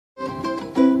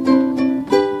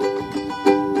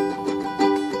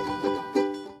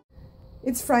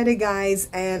It's Friday, guys,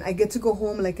 and I get to go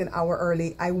home like an hour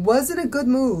early. I was in a good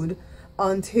mood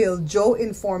until Joe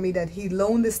informed me that he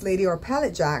loaned this lady our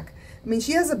pallet jack. I mean,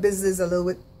 she has a business a little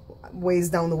bit ways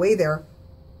down the way there,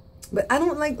 but I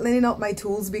don't like lending out my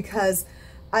tools because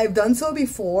I've done so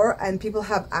before and people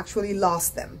have actually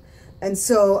lost them. And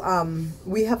so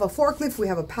we have a forklift, we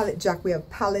have a pallet jack, we have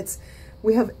pallets,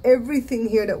 we have everything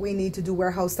here that we need to do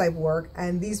warehouse type work.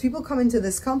 And these people come into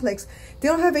this complex, they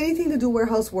don't have anything to do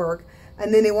warehouse work,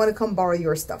 and then they want to come borrow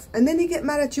your stuff. And then they get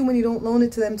mad at you when you don't loan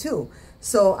it to them too.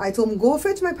 So I told them, go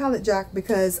fetch my pallet jack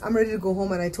because I'm ready to go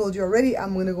home. And I told you already,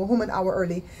 I'm going to go home an hour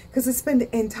early because I spent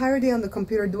the entire day on the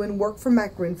computer doing work for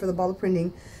Macrin for the bottle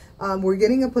printing. We're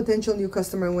getting a potential new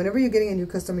customer. And whenever you're getting a new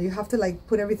customer, you have to like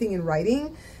put everything in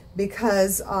writing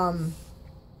because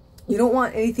you don't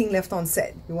want anything left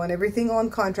unsaid. You want everything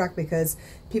on contract because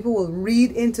people will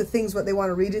read into things what they want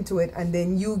to read into it. And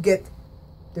then you get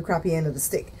the crappy end of the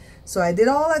stick. So I did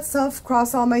all that stuff,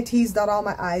 cross all my T's, dot all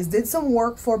my I's, did some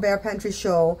work for Bear Pantry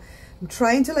Show. I'm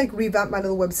trying to like revamp my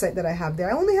little website that I have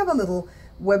there. I only have a little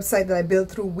website that I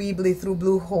built through Weebly, through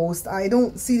Bluehost. I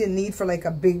don't see the need for like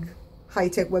a big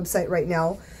high-tech website right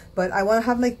now, but I want to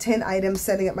have like 10 items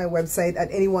setting up my website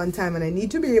at any one time, and I need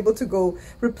to be able to go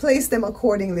replace them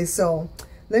accordingly. So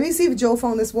let me see if Joe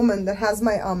found this woman that has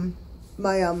my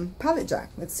pallet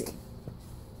jack. Let's see.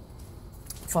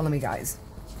 Follow me, guys.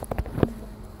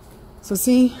 So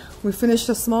see, we finished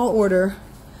a small order.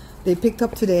 They picked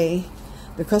up today.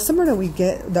 The customer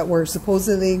that we're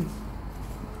supposedly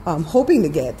hoping to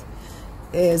get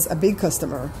is a big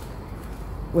customer,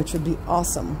 which would be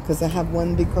awesome because I have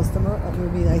one big customer. It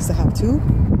would be nice to have two,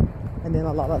 and then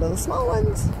a lot of little small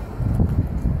ones.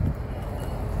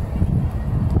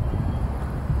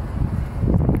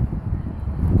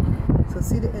 So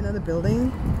see the end of the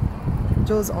building?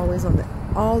 Joe's always on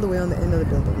all the way on the end of the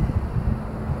building.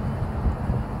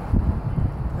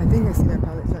 I think I see that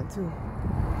pallet jack too.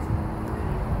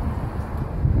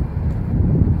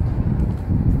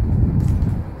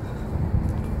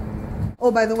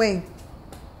 Oh, by the way,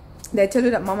 did I tell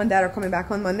you that Mom and Dad are coming back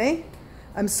on Monday?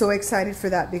 I'm so excited for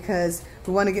that because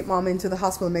we want to get Mom into the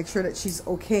hospital and make sure that she's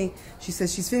okay. She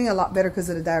says she's feeling a lot better because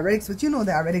of the diuretics, but you know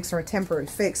diuretics are a temporary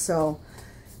fix. So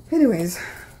anyways,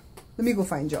 let me go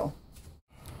find Joe.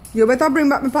 You better bring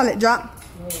back my pallet jack.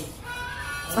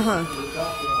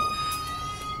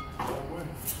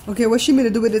 Okay, what's she made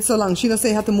to do with it so long? She don't say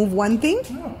you have to move one thing?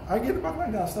 No, I get it back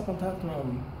like that. Step on top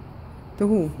to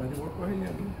who? by the work right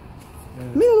here.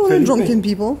 Me don't know drunken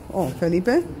people. Oh, Felipe?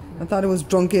 I thought it was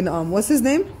drunken, what's his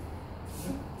name?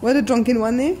 What the drunken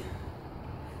one name?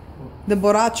 The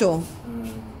borracho.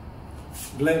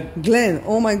 Glenn. Glenn,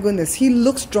 oh my goodness. He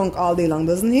looks drunk all day long,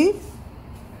 doesn't he?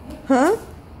 Huh?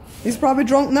 He's probably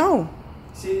drunk now.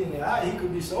 See, in the eye, he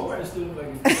could be sober and still look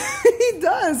like it. He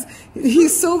does.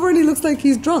 He's sober and he looks like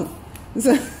he's drunk.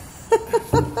 So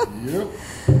Yep.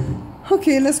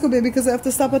 Okay, let's go, baby, because I have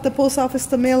to stop at the post office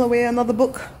to mail away another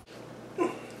book.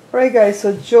 Alright, guys,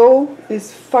 so Joe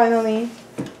is finally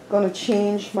going to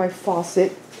change my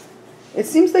faucet. It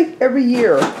seems like every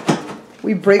year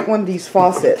we break one of these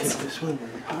faucets.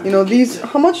 You know, these,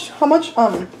 how much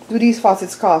do these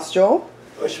faucets cost, Joe?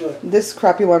 Which one? This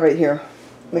crappy one right here.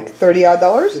 Like $30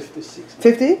 odd?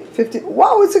 50? 50?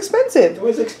 Wow, it's expensive. It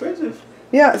was expensive.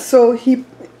 Yeah, so he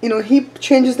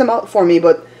changes them out for me,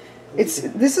 but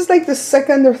this is like the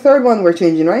second or third one we're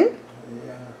changing, right?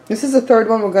 Yeah. This is the third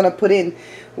one we're gonna put in.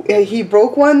 He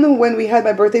broke one when we had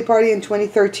my birthday party in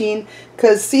 2013,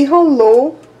 because see how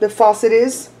low the faucet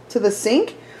is to the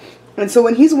sink? And so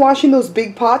when he's washing those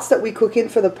big pots that we cook in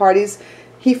for the parties,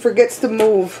 he forgets to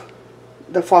move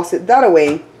the faucet that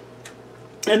away,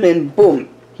 and then boom,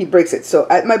 he breaks it. So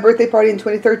at my birthday party in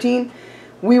 2013,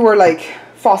 we were like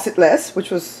faucetless,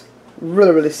 which was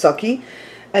really, really sucky.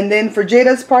 And then for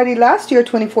Jada's party last year,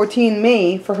 2014,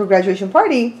 May, for her graduation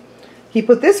party, he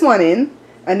put this one in.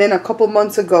 And then a couple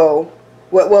months ago,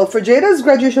 well, for Jada's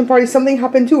graduation party, something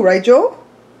happened too, right, Joe?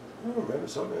 I don't remember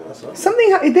something.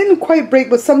 Something, it didn't quite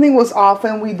break, but something was off,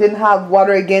 and we didn't have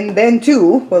water again then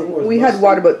too. Well, we had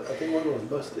water, but I think one was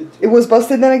busted. It was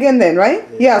busted then again then, right?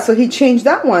 Yeah, so he changed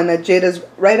that one at Jada's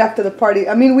right after the party.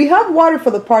 I mean, we have water for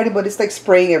the party, but it's like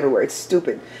spraying everywhere. It's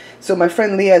stupid. So my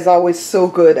friend Leah is always so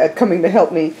good at coming to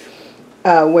help me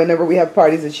whenever we have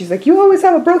parties, and she's like, you always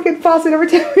have a broken faucet every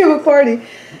time we have a party.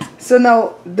 So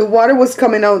now the water was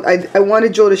coming out. I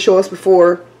wanted Joe to show us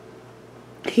before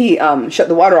he shut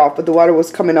the water off, but the water was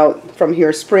coming out from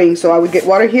here spraying. So I would get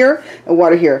water here and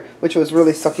water here, which was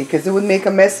really sucky because it would make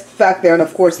a mess back there. And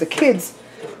of course the kids,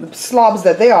 the slobs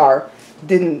that they are,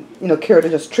 didn't care to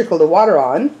just trickle the water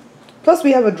on. Plus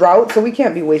we have a drought, so we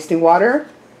can't be wasting water.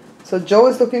 So Joe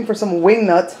is looking for some wing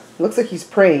nut. Looks like he's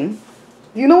praying.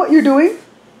 Do you know what you're doing?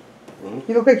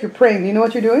 You look like you're praying. Do you know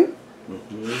what you're doing?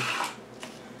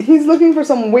 He's looking for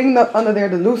some wing nut under there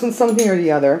to loosen something or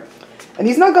the other. And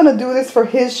he's not going to do this for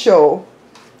his show,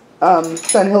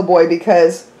 Sun Hill Boy,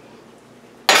 because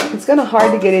it's kind of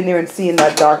hard to get in there and see in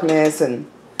that darkness. And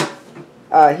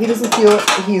he doesn't feel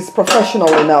he's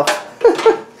professional enough.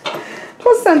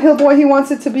 Plus, Sun Hill Boy, he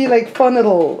wants it to be like fun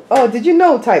little, oh, did you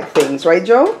know type things, right,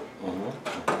 Joe?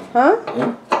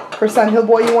 Huh? For Sun Hill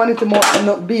Boy, you want it to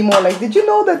be more like, did you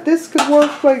know that this could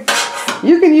work? Like,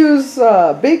 you can use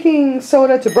baking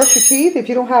soda to brush your teeth if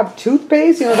you don't have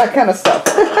toothpaste, you know, that kind of stuff.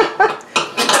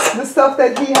 The stuff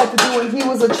that he had to do when he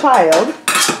was a child.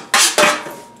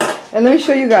 And let me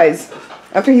show you guys.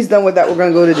 After he's done with that, we're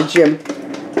going to go to the gym.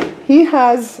 He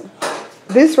has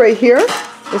this right here.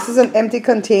 This is an empty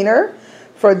container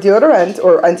for deodorant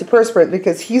or antiperspirant,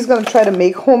 because he's going to try to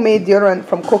make homemade deodorant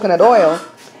from coconut oil.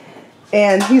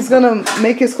 And he's going to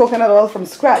make his coconut oil from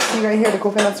scratch. See right here, the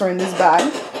coconuts are in this bag.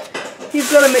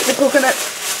 He's going to make the coconut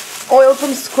oil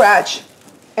from scratch.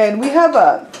 And we have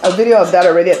a video of that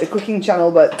already at the cooking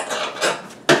channel, but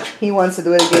he wants to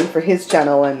do it again for his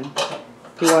channel, and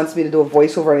he wants me to do a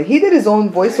voiceover. And he did his own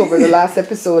voiceover the last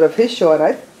episode of his show, and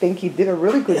I think he did a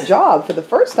really good job for the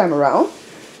first time around.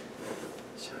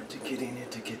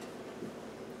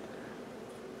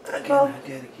 Well,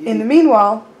 in the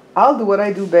meanwhile, I'll do what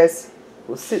I do best.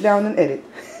 We'll sit down and edit.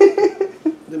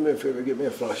 Do me a favor, get me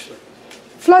a flashlight.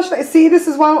 Flashlight. See, this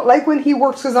is why I don't like when he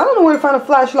works, because I don't know where to find a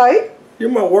flashlight. You're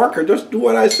my worker. Just do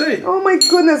what I say. Oh my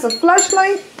goodness, a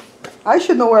flashlight? I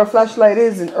should know where a flashlight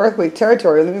is in earthquake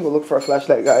territory. Let me go look for a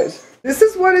flashlight, guys. This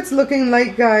is what it's looking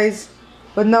like, guys.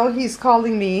 But now he's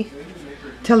calling me,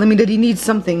 telling me that he needs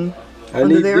something I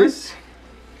under need there. this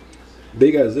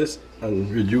big as this and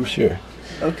reduce here.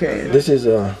 Okay. This is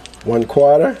a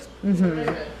 1/4.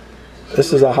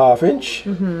 This is a 1/2 inch.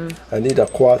 I need a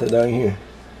 1/4 down here.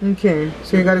 Okay.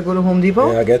 So you gotta go to Home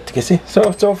Depot? Yeah, I get. You see?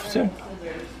 So.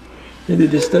 I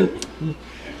need this thing.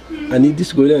 I need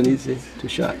this good. I need this too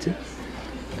short. See?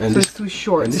 And So this, it's too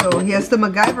short. and this So go- he has to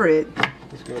MacGyver it.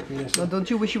 this go up here, so- Well, don't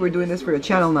you wish you were doing this for your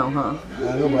channel now, huh?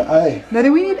 I know, but I. Now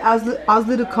do we need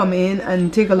Asli to come in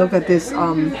and take a look at this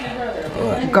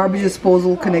garbage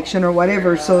disposal connection or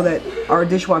whatever, so that our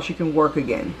dishwasher can work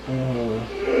again.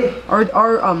 Our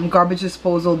garbage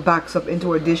disposal backs up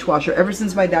into our dishwasher ever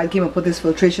since my dad came up with this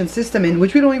filtration system in,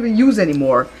 which we don't even use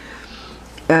anymore.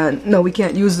 And no, we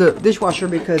can't use the dishwasher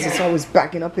because it's always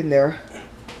backing up in there.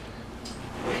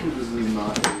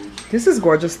 This is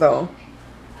gorgeous though.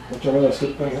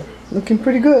 Looking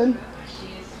pretty good.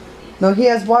 No, he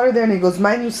has water there and he goes,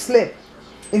 mine you slip.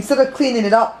 Instead of cleaning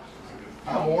it up.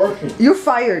 I'm working. You're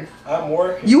fired. I'm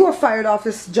working. You were fired off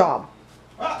this job.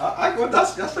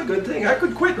 That's a good thing. I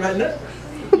could quit right now.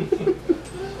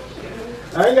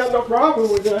 I ain't got no problem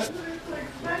with that.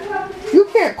 You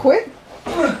can't quit.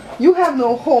 You have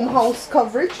no home house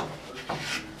coverage.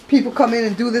 People come in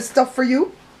and do this stuff for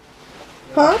you.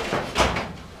 Huh?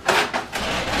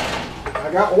 I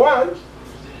got one.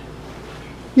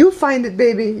 You'll find it,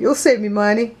 baby. You'll save me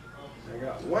money. I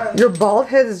got one. Your bald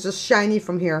head is just shiny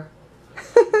from here.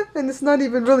 And it's not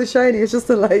even really shiny. It's just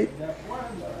a light.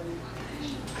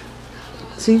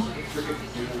 See?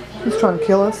 He's trying to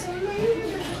kill us.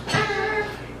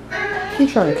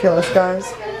 He's trying to kill us,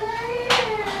 guys.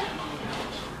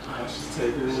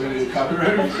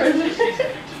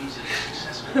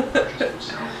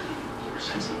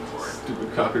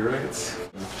 Stupid copyrights.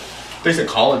 They said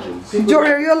colleges.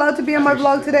 Jory, are you allowed to be on my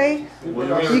vlog today?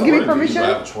 You give me permission? I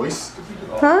have a choice.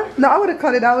 Huh? No, I would have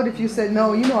cut it out if you said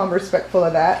no. You know I'm respectful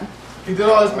of that. He did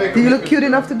all his makeup. Do you look cute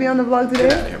enough to be on the vlog today?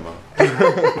 Yeah, Mom.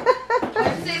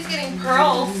 Wednesday's getting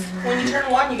pearls. When you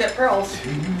turn 1, you get pearls.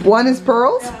 One is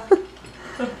pearls?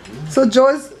 So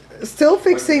Joe's still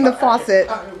fixing the faucet.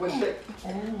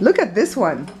 Look at this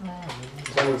one.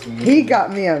 He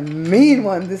got me a mean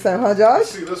one this time, huh Josh?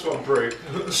 See this one break.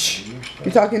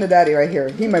 You're talking to Daddy right here.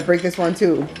 He might break this one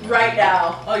too. Right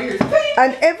now. Oh, you're.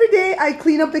 And every day I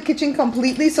clean up the kitchen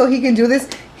completely so he can do this.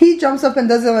 He jumps up and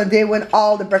does it on a day when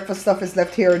all the breakfast stuff is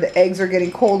left here. The eggs are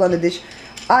getting cold on the dish.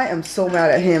 I am so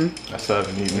mad at him. That's what I've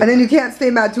been eating. And then you can't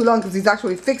stay mad too long because he's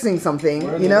actually fixing something,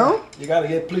 you know? You gotta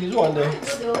get pleased one day.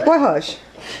 Why hush?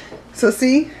 So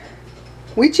see,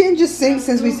 we changed the sink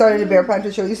since we started the Bear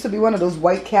Pantry show. It used to be one of those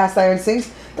white cast iron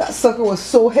sinks. That sucker was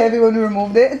so heavy when we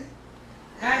removed it.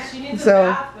 Guys, she needs So-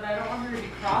 a bath, but I don't want her to be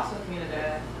cross with me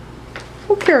today.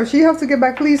 Who cares? She has to get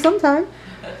back please sometime.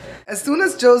 As soon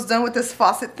as Joe's done with this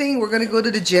faucet thing, we're going to go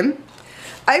to the gym.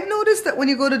 I've noticed that when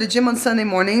you go to the gym on Sunday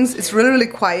mornings, it's really, really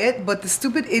quiet, but the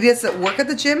stupid idiots that work at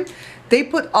the gym, they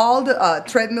put all the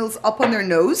treadmills up on their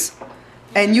nose,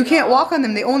 and you can't walk on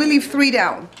them. They only leave 3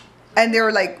 down. And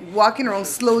they're like walking around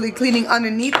slowly, cleaning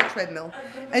underneath the treadmill.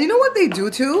 And you know what they do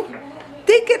too?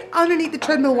 They get underneath the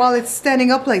treadmill while it's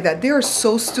standing up like that. They are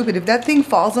so stupid. If that thing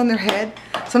falls on their head,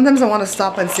 sometimes I want to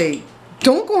stop and say,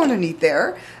 don't go underneath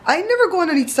there. I never go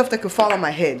underneath stuff that could fall on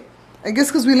my head. I guess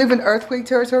because we live in earthquake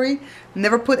territory.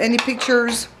 Never put any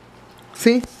pictures.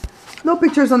 See? No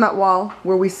pictures on that wall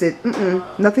where we sit.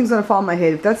 Nothing's going to fall on my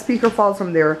head. If that speaker falls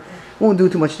from there, it won't do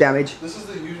too much damage. This is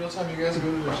the usual time you guys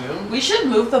go to the gym? We should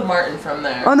move the Martin from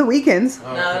there. On the weekends.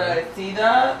 Oh, Now that I see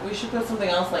that, we should put something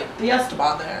else like the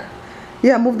Esteban there.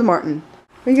 Yeah, move the Martin.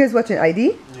 Are you guys watching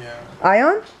ID? Yeah.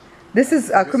 Ion? This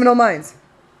is Criminal Minds.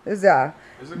 This guy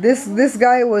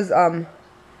was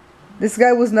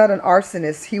not an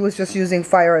arsonist. He was just using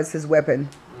fire as his weapon.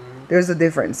 There's a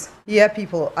difference. Yeah,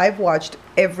 people, I've watched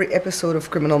every episode of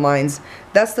Criminal Minds.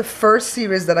 That's the first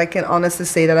series that I can honestly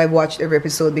say that I've watched every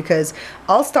episode, because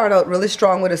I'll start out really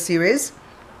strong with a series,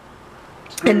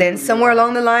 and then somewhere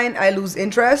along the line I lose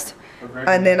interest,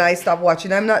 and then I stop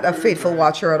watching. I'm not a faithful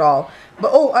watcher at all.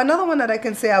 But oh, another one that I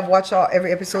can say I've watched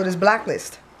every episode is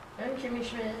Blacklist. And Kimmy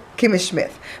Schmidt. Kimmy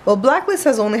Schmidt. Well, Blacklist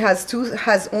has only had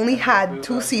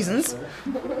 2 seasons,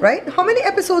 right? How many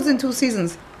episodes in 2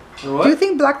 seasons? What? Do you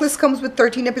think Blacklist comes with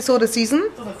 13 episodes a season?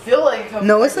 Doesn't feel like it.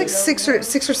 No, it's like 6 or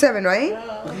 7, right?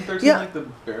 Isn't 13 Yeah. like the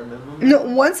bare minimum? No,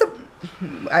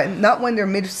 not when they're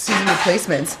mid-season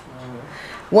replacements.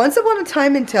 Once upon a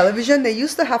time in television, they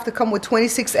used to have to come with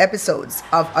 26 episodes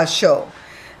of a show.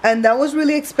 And that was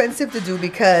really expensive to do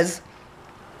because,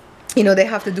 you know, they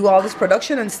have to do all this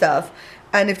production and stuff.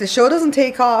 And if the show doesn't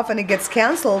take off and it gets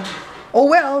canceled, oh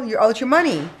well, you're out your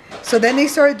money. So then they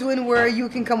started doing where you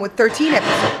can come with 13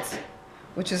 episodes,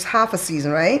 which is half a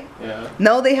season, right? Yeah.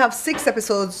 Now they have 6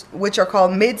 episodes, which are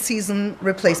called mid-season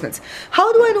replacements.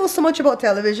 How do I know so much about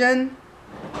television?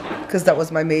 Because that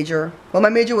was my major. Well, my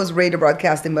major was radio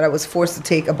broadcasting, but I was forced to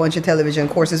take a bunch of television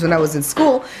courses when I was in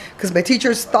school because my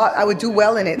teachers thought I would do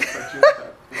well in it.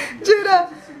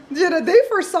 Jada, they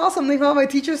foresaw something. How my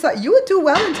teachers thought you would do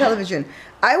well in television.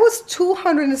 I was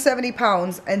 270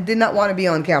 pounds and did not want to be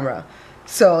on camera.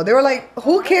 So they were like,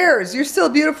 who cares? You're still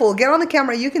beautiful. Get on the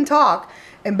camera. You can talk.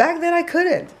 And back then I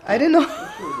couldn't. I didn't know.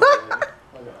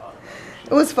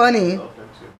 It was funny.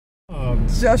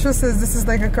 Joshua says this is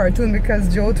like a cartoon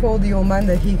because Joe told the old man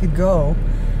that he could go.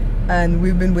 And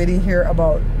we've been waiting here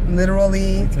about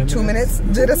literally 2 minutes.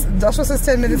 Joshua says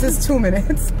 10 minutes is 2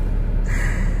 minutes.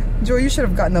 Joe, you should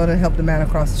have gotten out and helped the man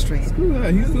across the street. Screw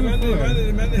that. He's the man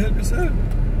that helped yourself.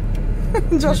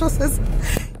 Joshua says...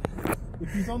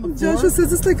 If he's on the floor, Joshua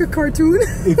says it's like a cartoon.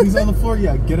 if he's on the floor,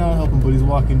 yeah, get out and help him, but he's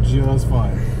walking just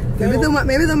fine. Maybe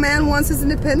the man wants his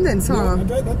independence, huh?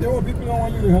 There were people don't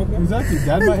want you to help them. Exactly.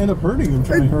 That might end up hurting him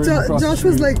trying to hurt him across Josh the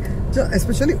was street. like,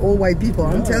 especially old white people,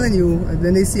 I'm telling you,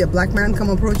 when they see a black man come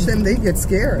approach them, they get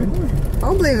scared. I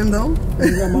don't blame him though.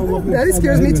 Daddy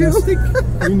scares me too.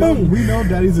 we know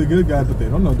Daddy's a good guy, but they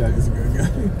don't know Daddy's a good guy.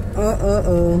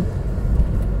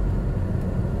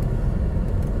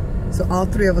 So all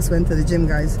 3 of us went to the gym,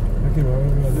 guys.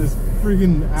 This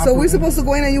freaking So we're supposed to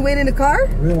go in and you wait in the car?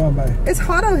 We want by. It's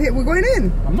hot out here. We're going in.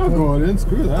 I'm not going in.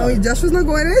 Screw that. Oh, Joshua's not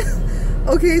going in?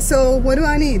 Okay, so what do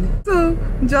I need? So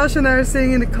Josh and I are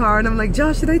sitting in the car and I'm like,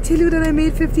 Josh, did I tell you that I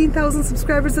made 15,000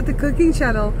 subscribers at the cooking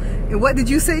channel? And what did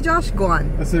you say, Josh? Go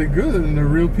on. I said good, and they're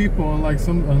real people, unlike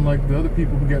the other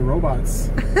people who get robots.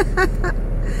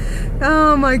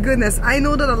 Oh my goodness. I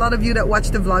know that a lot of you that watch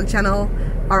the vlog channel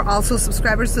are also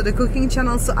subscribers to the cooking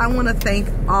channel, so I want to thank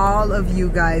all of you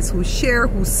guys who share,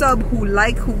 who sub, who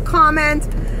like, who comment.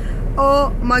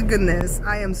 Oh my goodness,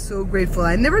 I am so grateful.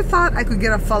 I never thought I could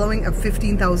get a following of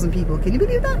 15,000 people. Can you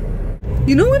believe that?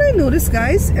 You know what I noticed,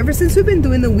 guys? Ever since we've been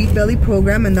doing the Wheat Belly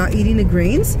program and not eating the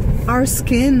grains, our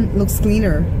skin looks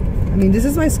cleaner. I mean, this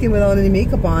is my skin without any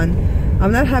makeup on.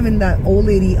 I'm not having that old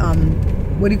lady,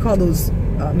 what do you call those,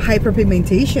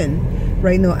 hyperpigmentation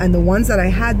right now. And the ones that I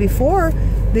had before,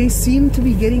 they seem to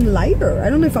be getting lighter.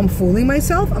 I don't know if I'm fooling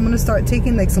myself. I'm gonna start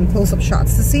taking like some close-up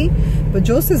shots to see. But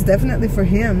Joe says definitely for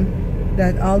him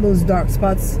that all those dark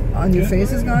spots on your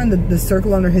face is gone. The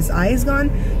circle under his eye is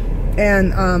gone.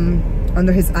 And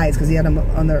under his eyes, because he had them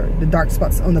under the dark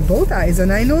spots on the both eyes.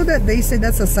 And I know that they say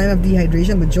that's a sign of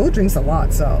dehydration, but Joe drinks a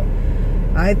lot, so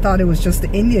I thought it was just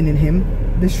the Indian in him,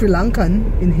 the Sri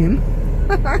Lankan in him.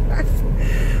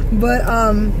 But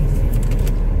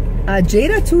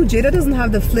Jada too. Jada doesn't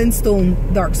have the Flintstone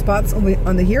dark spots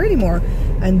on the hair anymore.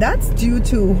 And that's due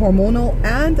to hormonal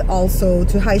and also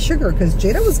to high sugar, because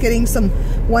Jada was getting some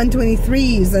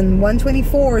 123s and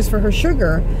 124s for her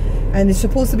sugar, and it's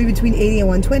supposed to be between 80 and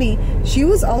 120. She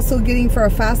was also getting for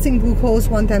a fasting glucose.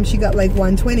 One time she got like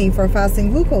 120 for a fasting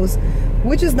glucose,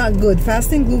 which is not good.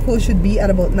 Fasting glucose should be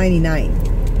at about 99,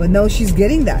 but no, she's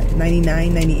getting that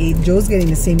 99, 98. Joe's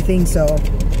getting the same thing. So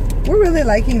we're really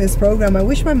liking this program. I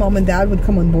wish my mom and dad would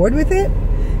come on board with it,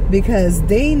 because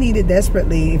they need it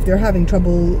desperately if they're having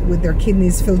trouble with their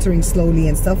kidneys filtering slowly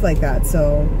and stuff like that.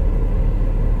 So,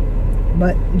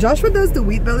 but Joshua does the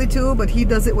wheat belly too, but he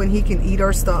does it when he can eat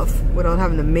our stuff without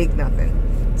having to make nothing.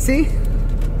 See?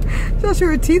 Joshua,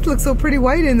 your teeth look so pretty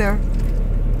white in there.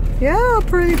 Yeah,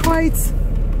 pretty white.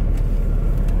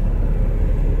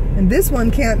 And this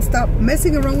one can't stop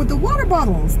messing around with the water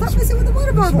bottle. Stop messing with the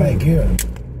water bottle. Right here.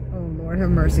 Lord have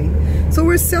mercy. So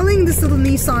we're selling this little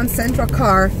Nissan Sentra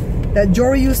car that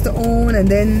Jory used to own, and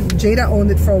then Jada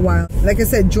owned it for a while. Like I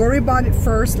said, Jory bought it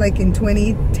first like in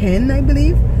 2010, I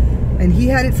believe, and he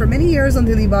had it for many years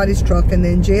until he bought his truck, and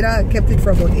then Jada kept it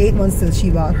for about 8 months till she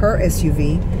bought her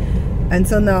SUV. And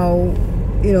so now,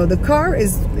 you know, the car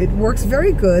it works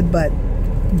very good, but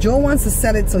Joe wants to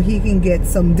sell it so he can get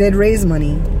some dead raise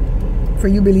money. For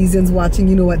you Belizeans watching,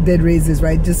 you know what dead raise is,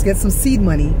 right? Just get some seed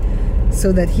money,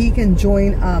 so that he can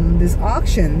join this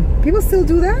auction. People still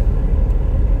do that?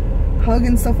 Hug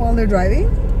and stuff while they're driving?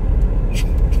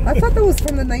 I thought that was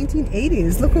from the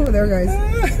 1980s. Look over there, guys.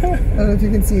 I don't know if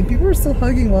you can see it. People are still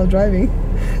hugging while driving.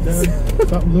 Dad,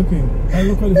 stop looking. I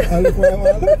look where I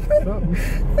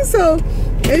look. So,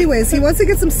 anyways, he wants to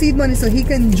get some seed money so he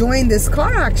can join this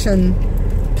car auction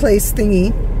place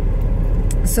thingy,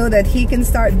 so that he can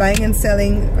start buying and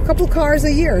selling a couple cars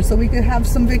a year, so we could have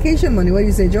some vacation money. What do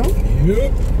you say, Joe?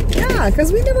 Yep. Yeah,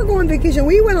 because we never go on vacation.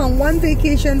 We went on one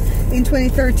vacation in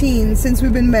 2013 since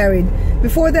we've been married.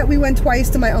 Before that, we went twice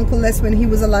to my Uncle Les when he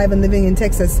was alive and living in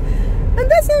Texas.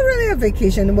 And that's not really a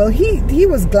vacation. Well, he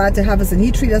was glad to have us, and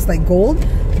he treated us like gold.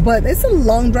 But it's a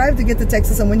long drive to get to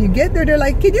Texas, and when you get there, they're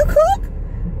like, "Can you cook?"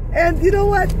 And you know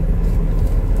what?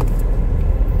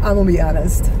 I'm gonna be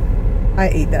honest. I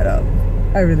ate that up.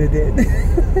 I really did.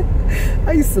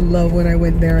 I used to love when I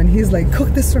went there and he's like, "Cook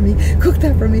this for me, cook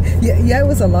that for me." Yeah, it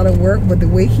was a lot of work, but the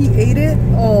way he ate it,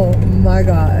 oh my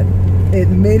God, it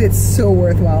made it so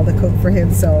worthwhile to cook for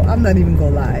him. So I'm not even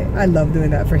gonna lie, I love doing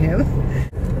that for him.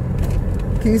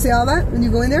 Can you say all that when you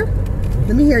go in there?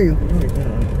 Let me hear you.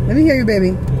 Let me hear you,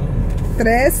 baby.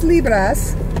 3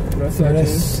 libras.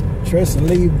 Tres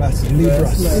libras.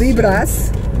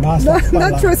 Libras.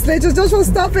 Not translation, just will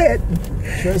stop it.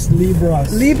 Tres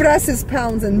libras. Libras is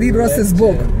pounds and libras is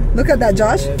book. Look at that,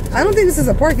 Josh. I don't think this is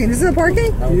a parking. This is a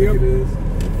parking? I don't think it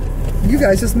is. You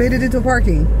guys just made it into a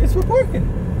parking. It's for parking.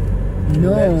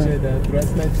 No.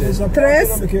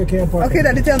 Tres. Okay,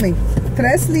 Daddy, tell me.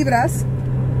 3 libras.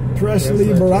 3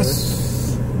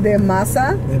 libras. De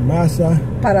masa. De masa.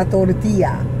 Para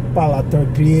tortilla. Para la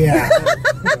tortilla.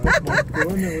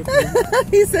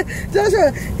 He said,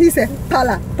 Joshua, he said,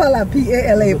 pala,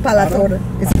 P-A-L-A, pala tortilla.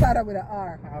 It's para with an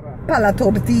R. Pala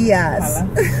tortillas.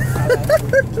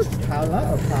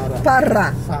 Pala or para?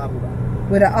 Para. Para.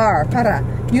 With an R, para.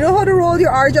 You know how to roll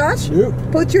your R, Josh?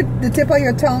 Yep. Put the tip of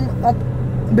your tongue up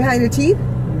behind your teeth,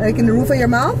 like in the roof of your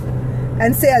mouth,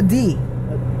 and say a D.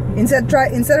 Instead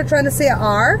of trying to say a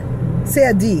R, say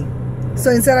a D.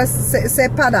 So instead of say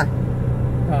para.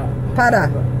 Para.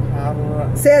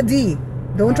 Say a D.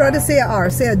 Don't try to say a R.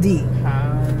 Say a D.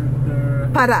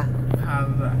 Para.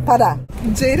 Para.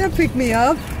 Jada picked me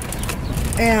up,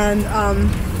 and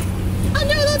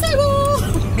under the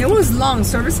table. It was long.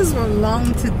 Services were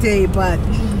long today, but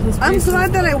I'm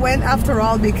glad that I went after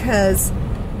all, because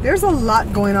there's a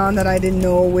lot going on that I didn't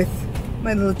know with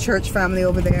my little church family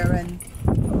over there, and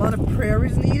a lot of prayer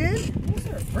is needed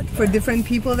for different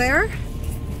people there,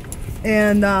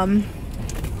 and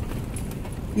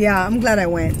yeah, I'm glad I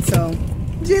went. So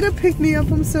Jada picked me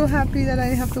up. I'm so happy that I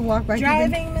have to walk back.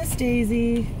 Driving Miss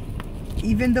Daisy.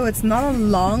 Even though it's not a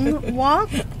long walk,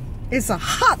 it's a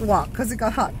hot walk because it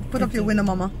got hot. Put up your window,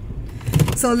 mama.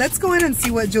 So let's go in and see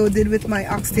what Joe did with my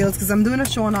oxtails, because I'm doing a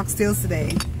show on oxtails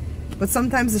today. But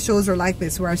sometimes the shows are like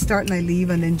this, where I start and I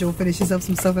leave, and then Joe finishes up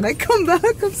some stuff and I come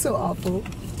back. I'm so awful.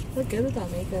 Look good with that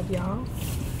makeup, y'all.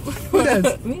 Who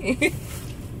does? Me.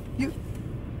 You?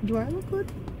 Do I look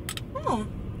good? Oh.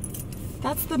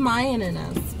 That's the Mayan in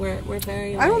us. We're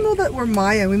very like, I don't know that we're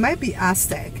Mayan. We might be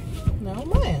Aztec. No,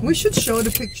 Mayan. We should show the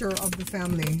picture of the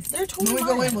family. They're totally When we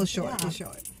go Mayan. in, we'll show it. Yeah. We'll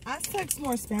show it. Aztec's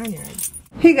more Spaniard.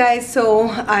 Hey guys, so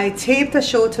I taped a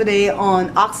show today on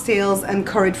oxtails and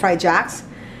curried fried jacks.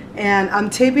 And I'm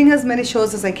taping as many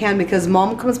shows as I can because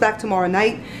mom comes back tomorrow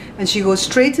night and she goes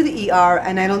straight to the ER,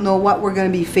 and I don't know what we're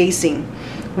going to be facing.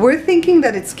 We're thinking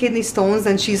that it's kidney stones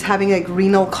and she's having like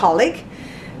renal colic.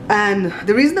 And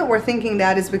the reason that we're thinking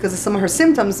that is because of some of her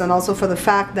symptoms, and also for the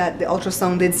fact that the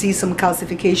ultrasound did see some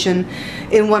calcification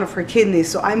in one of her kidneys.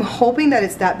 So I'm hoping that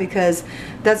it's that, because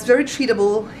that's very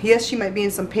treatable. Yes, she might be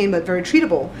in some pain, but very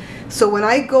treatable. So when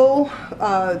I go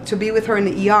to be with her in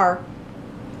the ER,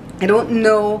 I don't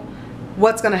know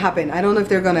what's going to happen. I don't know if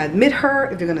they're going to admit her,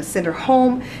 if they're going to send her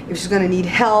home, if she's going to need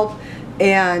help.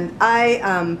 And I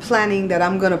am planning that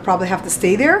I'm going to probably have to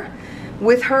stay there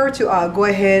with her to go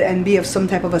ahead and be of some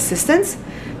type of assistance.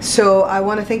 So I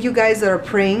want to thank you guys that are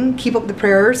praying. Keep up the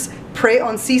prayers. Pray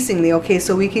unceasingly, okay,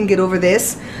 so we can get over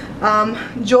this.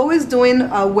 Joe is doing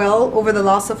well over the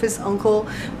loss of his uncle.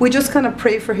 We just kind of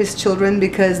pray for his children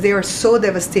because they are so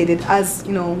devastated, as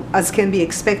you know, as can be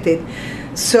expected.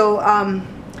 So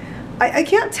I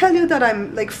can't tell you that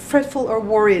I'm like fretful or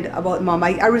worried about mom.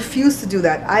 I refuse to do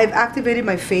that. I've activated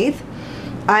my faith.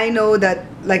 I know that,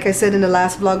 like I said in the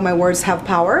last vlog, my words have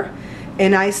power,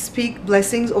 and I speak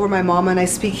blessings over my mom, and I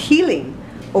speak healing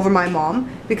over my mom,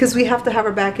 because we have to have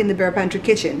her back in the Bear Pantry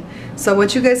kitchen. So I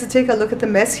want you guys to take a look at the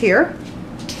mess here.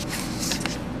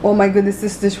 Oh my goodness,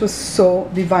 this dish was so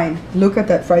divine. Look at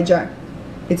that fried jack.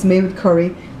 It's made with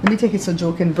curry. Let me take it so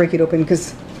Joe can break it open,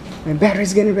 because my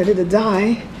battery's getting ready to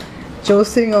die. Joe's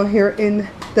sitting out here in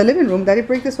the living room. Daddy,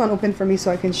 break this one open for me so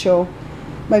I can show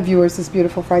my viewers this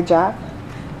beautiful fried jack.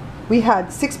 We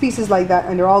had 6 pieces like that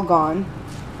and they're all gone.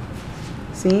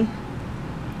 See?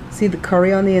 See the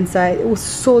curry on the inside? It was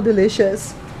so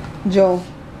delicious. Joe,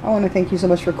 I want to thank you so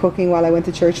much for cooking while I went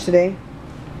to church today.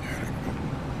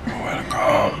 You're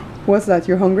welcome. What's that?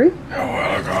 You're hungry? You're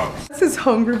welcome. That's his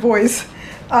hungry voice.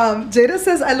 Jada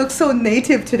says I look so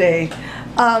native today.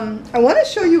 I want to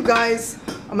show you guys.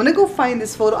 I'm going to go find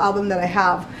this photo album that I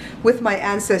have with my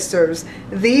ancestors.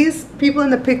 These people in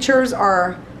the pictures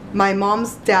are my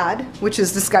mom's dad, which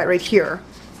is this guy right here.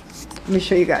 Let me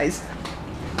show you guys.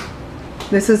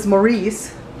 This is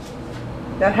Maurice,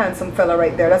 that handsome fella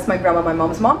right there. That's my grandma, my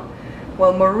mom's mom.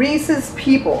 Well, Maurice's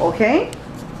people, okay?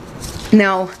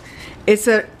 Now, it's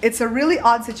a really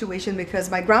odd situation because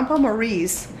my grandpa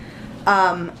Maurice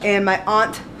and my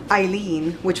aunt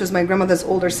Eileen, which was my grandmother's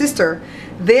older sister,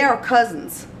 they are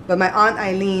cousins. But my aunt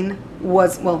Eileen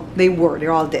was, well,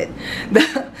 they're all dead.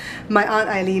 My aunt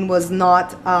Eileen was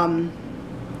not,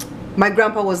 my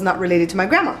grandpa was not related to my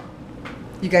grandma.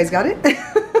 You guys got it?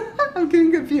 I'm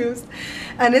getting confused.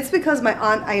 And it's because my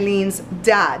aunt Eileen's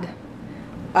dad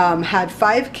had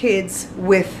 5 kids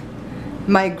with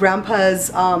my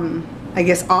grandpa's, I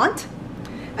guess, aunt.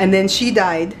 And then she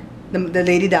died, the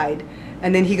lady died.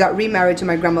 And then he got remarried to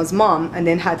my grandma's mom and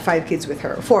then had 5 kids with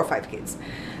her, 4 or 5 kids.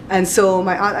 And so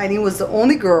my aunt Eileen was the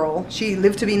only girl. She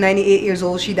lived to be 98 years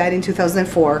old. She died in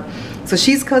 2004. So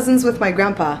she's cousins with my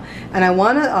grandpa. And I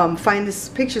want to find this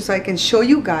picture so I can show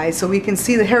you guys so we can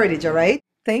see the heritage, all right?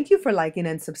 Thank you for liking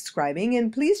and subscribing.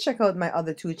 And please check out my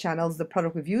other 2 channels, the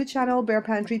product review channel, Bear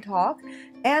Pantry Talk,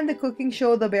 and the cooking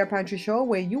show, The Bear Pantry Show,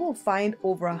 where you will find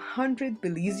over 100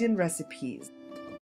 Belizean recipes.